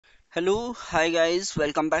Hello, hi guys,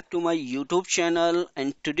 welcome back to my YouTube channel,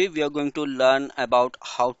 and today we are going to learn about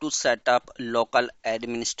how to set up local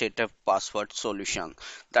administrative password solution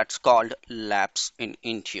that's called Labs in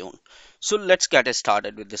Intune. So let's get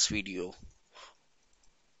started with this video.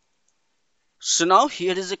 So now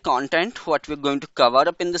here is the content what we're going to cover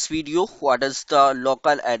up in this video. What is the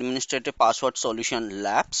local administrative password solution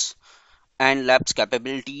Labs and Labs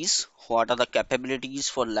capabilities? What are the capabilities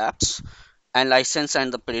for Labs? And license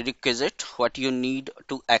and the prerequisite what you need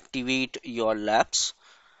to activate your labs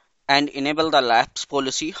and enable the labs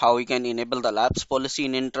policy, how we can enable the labs policy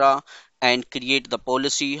in intra, and create the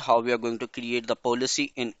policy, how we are going to create the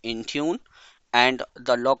policy in Intune, and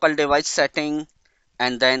the local device setting,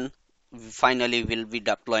 and then finally we'll be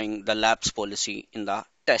deploying the labs policy in the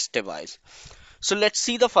test device. So let's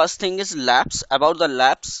see, the first thing is labs. About the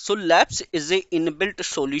labs, so labs is a inbuilt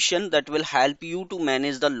solution that will help you to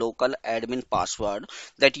manage the local admin password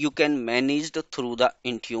that you can manage through the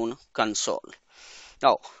Intune console.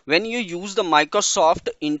 Now when you use the Microsoft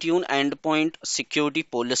Intune endpoint security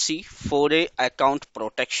policy for a account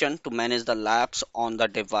protection to manage the labs on the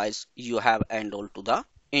device you have enrolled to the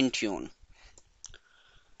Intune.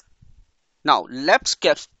 Now labs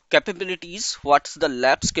capabilities, what's the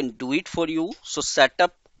labs can do it for you. So set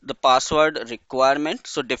up the password requirement,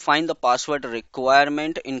 so define the password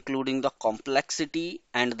requirement including the complexity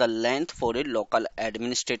and the length for a local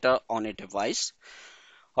administrator on a device.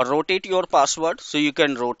 Or rotate your password, so you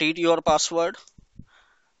can rotate your password.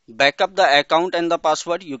 Backup the account and the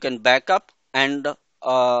password, you can backup the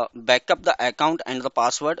account and the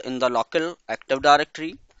password in the local active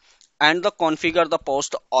directory. And the configure the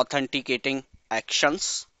post authenticating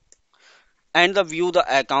actions, and the view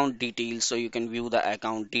the account details, so you can view the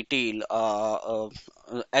account detail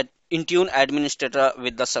at Intune administrator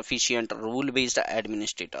with the sufficient rule based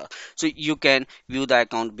administrator, so you can view the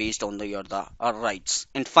account based on the rights.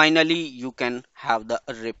 And finally you can have the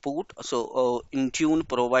report, so Intune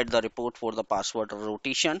provide the report for the password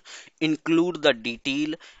rotation, include the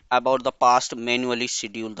detail about the past, manually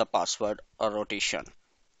schedule the password rotation.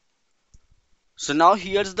 So now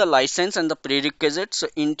here's the license and the prerequisites. So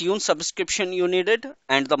Intune subscription you needed,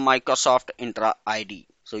 and the Microsoft Intra ID.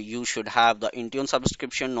 So you should have the Intune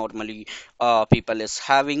subscription. Normally people is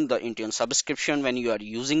having the Intune subscription when you are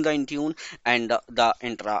using the Intune, and the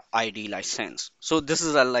Intra ID license. So this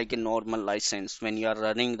is like a normal license when you are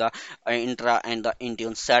running the Intra and the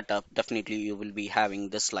Intune setup. Definitely you will be having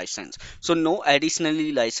this license. So no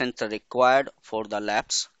additionally license required for the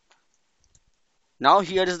labs. Now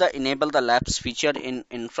here is the enable the labs feature in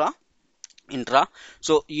intra.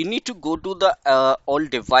 So you need to go to the all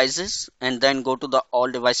devices and then go to the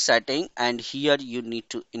all device setting, and here you need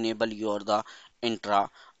to enable your the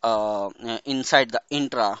intra inside the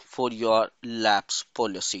intra for your labs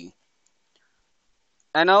policy.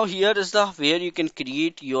 And now here is the where you can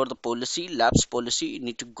create your the policy, labs policy. You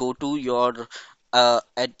need to go to your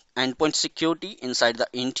endpoint security inside the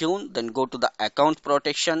Intune, then go to the account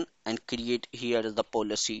protection and create here is the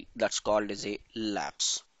policy that's called as a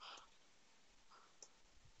labs.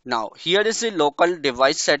 Now here is a local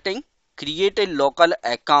device setting. Create a local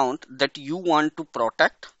account that you want to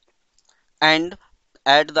protect and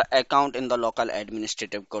add the account in the local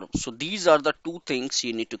administrative group. So these are the two things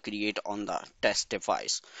you need to create on the test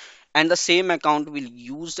device, and the same account will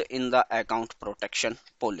used in the account protection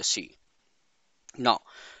policy. Now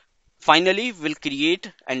finally we'll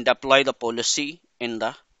create and deploy the policy in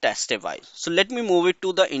the test device. So let me move it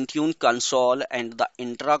to the Intune console and the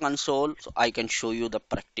intra console, so I can show you the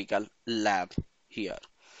practical lab here.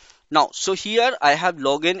 Now, so here I have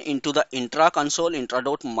login into the intra console,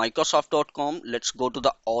 intra.microsoft.com. Let's go to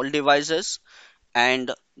the all devices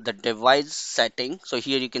and the device setting. So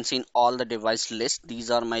here you can see in all the device list,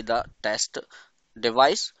 these are my the test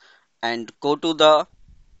device, and go to the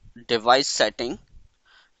device setting,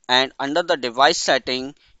 and under the device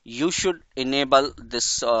setting you should enable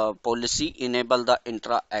this policy, enable the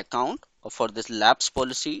intra account for this labs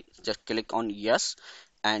policy. Just click on yes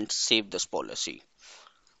and save this policy.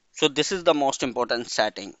 So this is the most important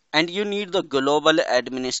setting, and you need the global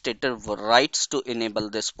administrative rights to enable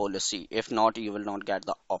this policy. If not, you will not get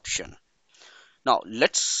the option. Now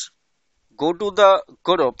let's go to the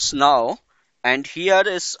groups now, and here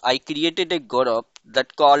is I created a group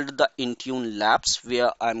that called the Intune Labs,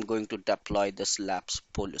 where I'm going to deploy this labs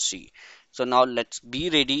policy. So now let's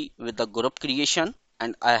be ready with the group creation,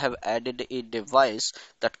 and I have added a device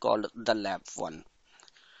that called the lab1.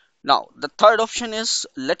 Now the third option is,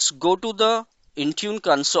 let's go to the Intune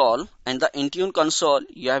console, and the Intune console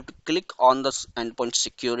you have to click on the endpoint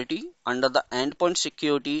security. Under the endpoint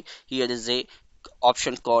security here is a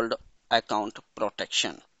option called account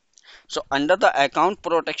protection. So under the account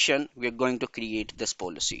protection, we are going to create this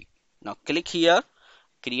policy. Now click here,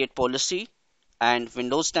 create policy and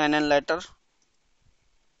Windows 10 and later,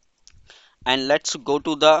 and let's go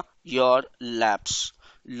to the your labs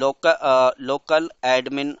local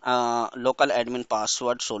admin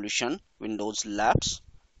password solution Windows labs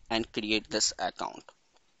and create this account.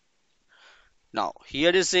 Now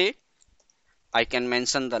here is a I can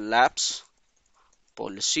mention the labs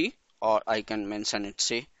policy or I can mention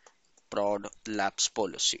it's a prod labs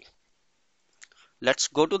policy. Let's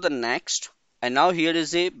go to the next, and now here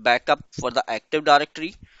is a backup for the active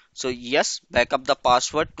directory. So yes, backup the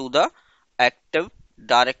password to the active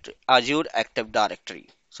directory, Azure active directory.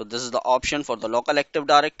 So this is the option for the local active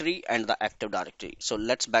directory and the active directory. So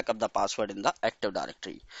let's backup the password in the active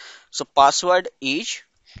directory. So password age,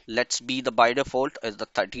 let's be the by default is the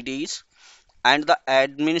 30 days, and the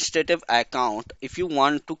administrative account, if you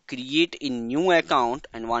want to create a new account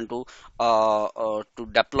and want to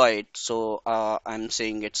deploy it, so I'm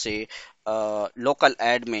saying it's a local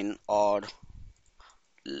admin, or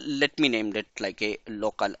let me name it like a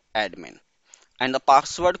local admin. And the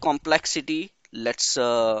password complexity, let's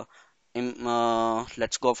go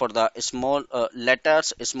for the small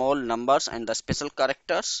letters, small numbers and the special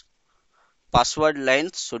characters. Password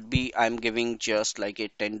length should be, I'm giving just like a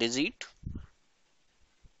 10 digit,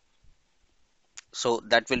 so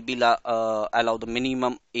that will be allow the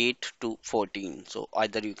minimum 8 to 14, so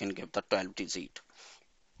either you can give the 12 digit.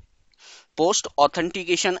 Post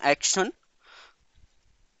authentication action,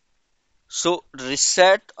 so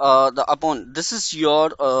reset the upon, this is your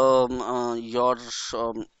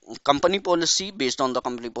company policy. Based on the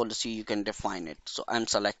company policy you can define it, so I'm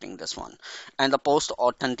selecting this one. And the post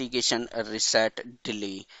authentication reset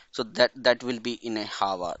delay, so that will be in a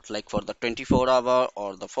hour, like for the 24-hour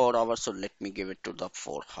or the 4 hours, so let me give it to the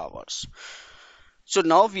 4 hours. So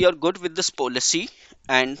now we are good with this policy,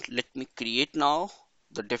 and let me create now.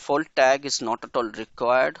 The default tag is not at all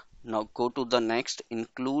required. Now go to the next,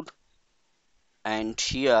 include, and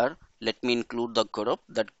here let me include the group,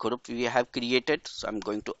 that group we have created. So I'm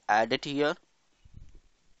going to add it here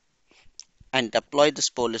and deploy this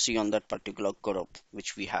policy on that particular group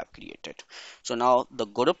which we have created. So now the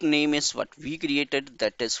group name is what we created,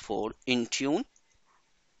 that is for Intune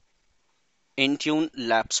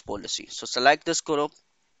Labs policy. So select this group,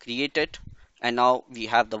 create it, and now we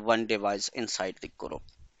have the one device inside the group.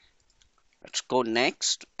 Let's go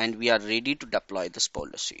next, and we are ready to deploy this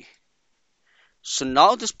policy. So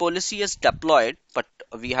now this policy is deployed, but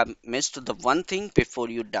we have missed the one thing. Before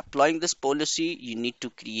you deploying this policy, you need to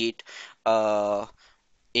create a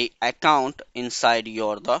account inside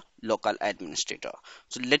your the local administrator.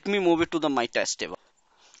 So let me move it to the my test device.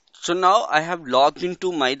 So now I have logged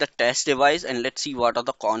into my the test device, and let's see what are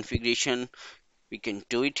the configuration. We can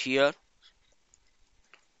do it here.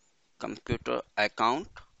 Computer account,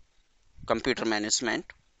 computer management.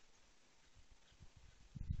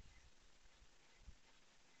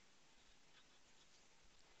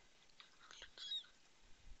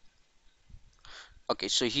 Okay,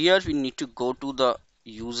 so here we need to go to the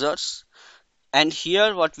users, and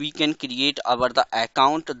here what we can create our the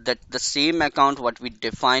account, that the same account what we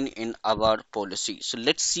define in our policy. So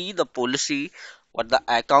let's see the policy, what the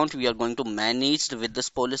account we are going to manage with this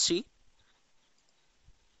policy.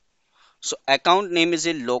 So account name is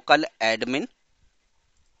a local admin,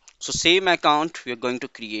 so same account we are going to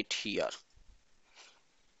create here.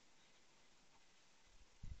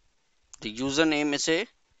 The username is a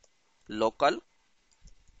local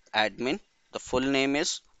admin, the full name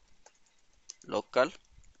is local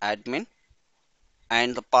admin,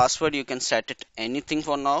 and the password you can set it anything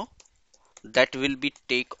for now, that will be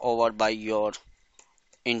take over by your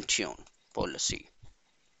Intune policy.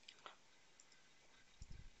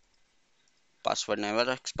 Password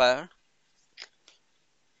never expire.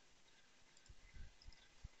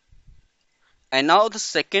 And now the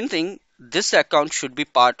second thing, this account should be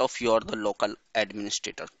part of your the local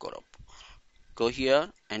administrator group. Go here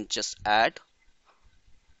and just add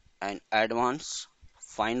and advance,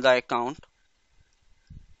 find the account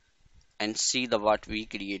and see the what we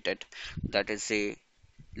created, that is a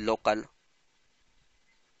local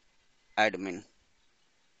admin.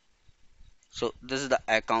 So this is the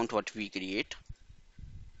account what we create.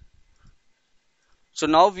 So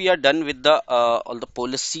now we are done with the all the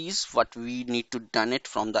policies what we need to done it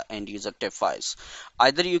from the end user device.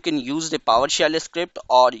 Either you can use the PowerShell script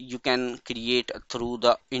or you can create through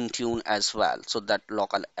the Intune as well, so that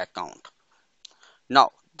local account.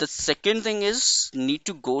 Now the second thing is need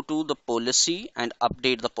to go to the policy and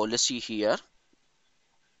update the policy here.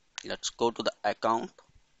 Let's go to the account.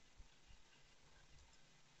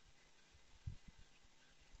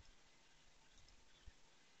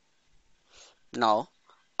 Now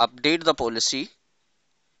update the policy,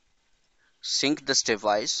 sync this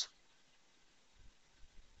device,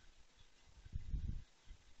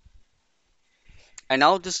 and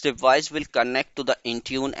now this device will connect to the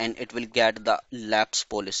Intune and it will get the lapse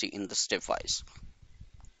policy in this device.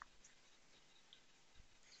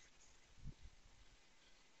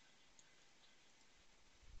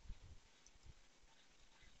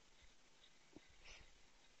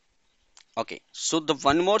 Okay, so the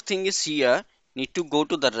one more thing is here, need to go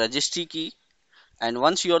to the registry key, and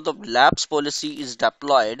once your the lapse policy is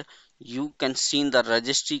deployed, you can see the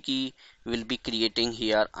registry key will be creating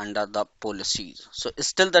here under the policies. So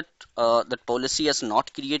still that that policy has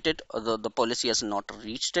not created, the policy has not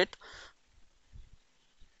reached it.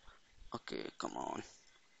 Okay, come on,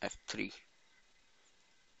 F3.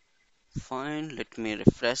 Fine, let me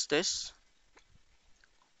refresh this.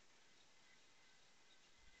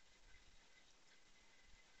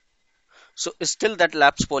 So still that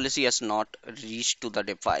lapse policy has not reached to the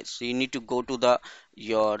device. So you need to go to the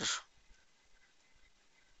your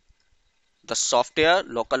the software,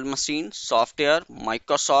 local machine, software,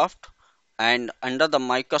 Microsoft, and under the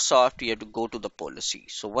Microsoft, you have to go to the policy.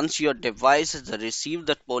 So once your device has received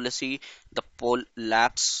that policy, the pol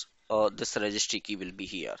lapse this registry key will be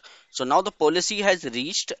here. So now the policy has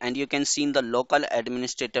reached, and you can see in the local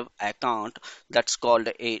administrative account that's called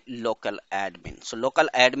a local admin. So local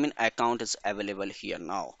admin account is available here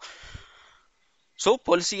now. So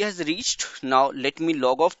policy has reached. Now let me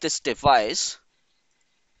log off this device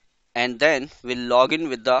and then we'll log in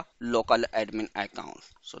with the local admin account.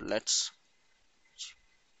 So let's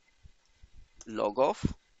log off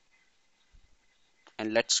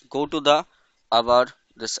and let's go to the our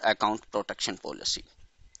this account protection policy,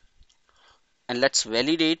 and let's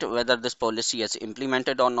validate whether this policy has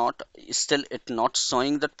implemented or not. Still it not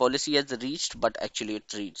showing that policy has reached, but actually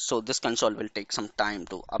it reached. So this console will take some time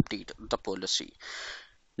to update the policy.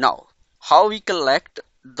 Now, how we collect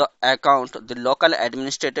the account, the local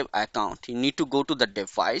administrative account? You need to go to the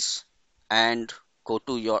device and go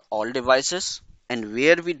to your all devices, and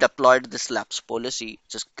where we deployed this lapse policy,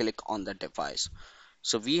 just click on the device.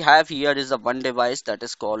 So we have here is a one device that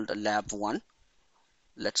is called lab 1.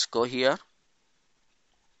 Let's go here,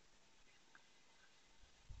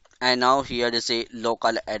 and now here is a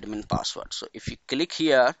local admin password. So if you click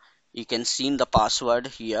here, you can see the password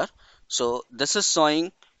here. So this is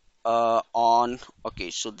showing on, okay,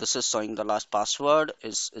 so this is showing the last password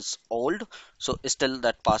is old, so still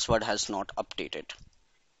that password has not updated.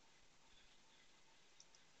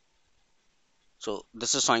 So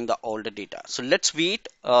this is showing the old data. So let's wait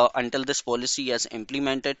until this policy has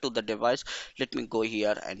implemented to the device. Let me go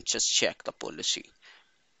here and just check the policy.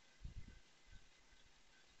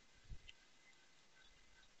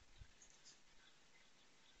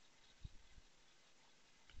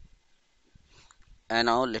 And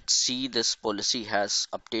now let's see this policy has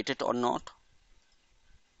updated or not.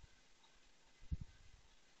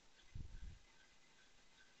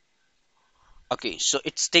 Okay, so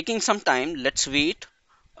it's taking some time. Let's wait.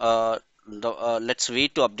 Let's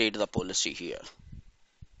wait to update the policy here.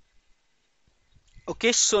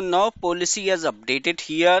 Okay, so now policy has updated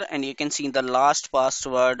here, and you can see the last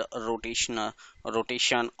password rotation on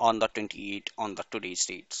the 28 on the today's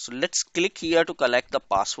date. So let's click here to collect the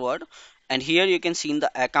password, and here you can see in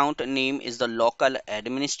the account name is the local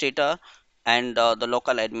administrator, and the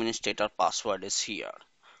local administrator password is here.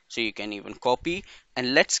 So you can even copy,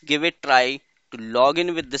 and let's give it try to log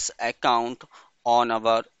in with this account on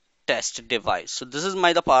our test device. So this is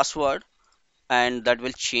my the password, and that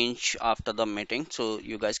will change after the meeting, so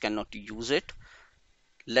you guys cannot use it.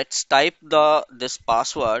 Let's type the this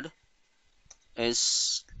password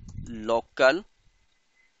is local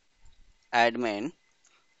admin,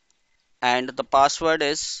 and the password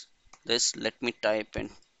is this. Let me type in.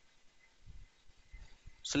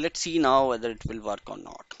 So let's see now whether it will work or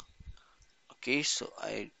not. Okay, so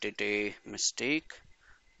I did a mistake,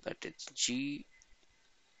 that it's G,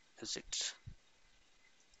 is it?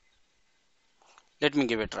 Let me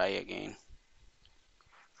give it a try again.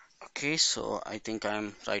 Okay, so I think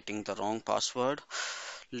I'm writing the wrong password.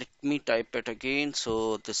 Let me type it again.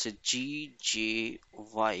 So this is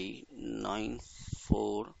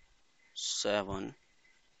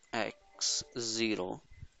GJY947X0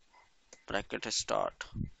 bracket start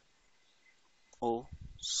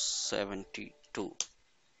 072.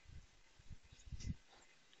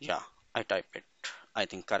 Yeah, I type it, I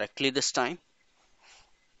think, correctly this time.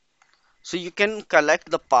 So you can collect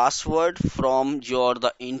the password from your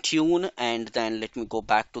the Intune, and then let me go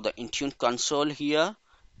back to the Intune console here,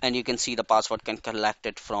 and you can see the password can collect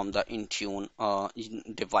it from the Intune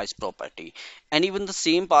device property. And even the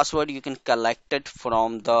same password you can collect it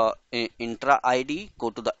from the intra ID.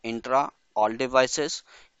 Go to the intra all devices,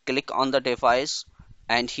 click on the device,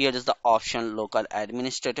 and here is the option local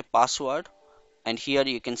administrative password, and here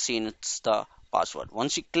you can see it's the password.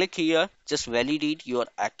 Once you click here, just validate your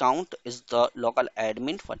account is the local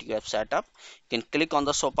admin what you have set up. You can click on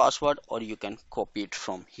the show password, or you can copy it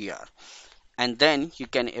from here, and then you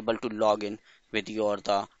can able to log in with your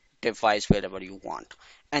the device wherever you want.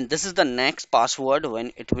 And this is the next password.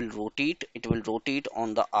 When it will rotate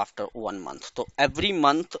on the after 1 month. So every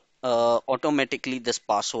month automatically this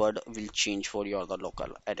password will change for your the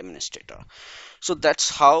local administrator. So that's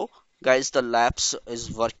how, guys, the labs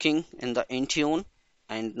is working in the Intune,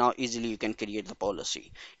 and now easily you can create the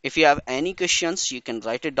policy. If you have any questions, you can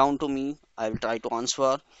write it down to me. I will try to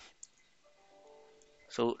answer.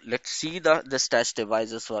 So let's see the this test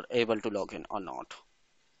devices were able to log in or not.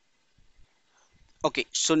 Okay,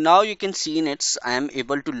 so now you can see in it's I am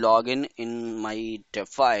able to log in my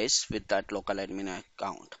device with that local admin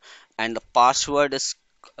account, and the password is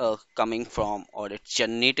coming from, or it's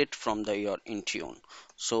generated from the your Intune.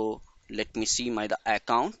 So let me see my the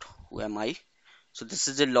account. Who am I? So this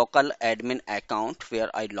is a local admin account where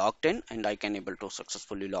I logged in, and I can able to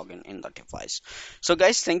successfully log in the device. So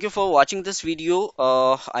guys, thank you for watching this video.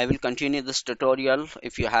 I will continue this tutorial.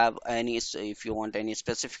 If you have any, if you want any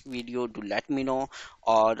specific video, do let me know,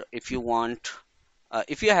 or if you want,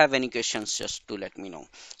 if you have any questions, just to let me know.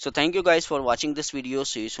 So thank you guys for watching this video.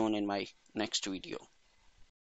 See you soon in my next video.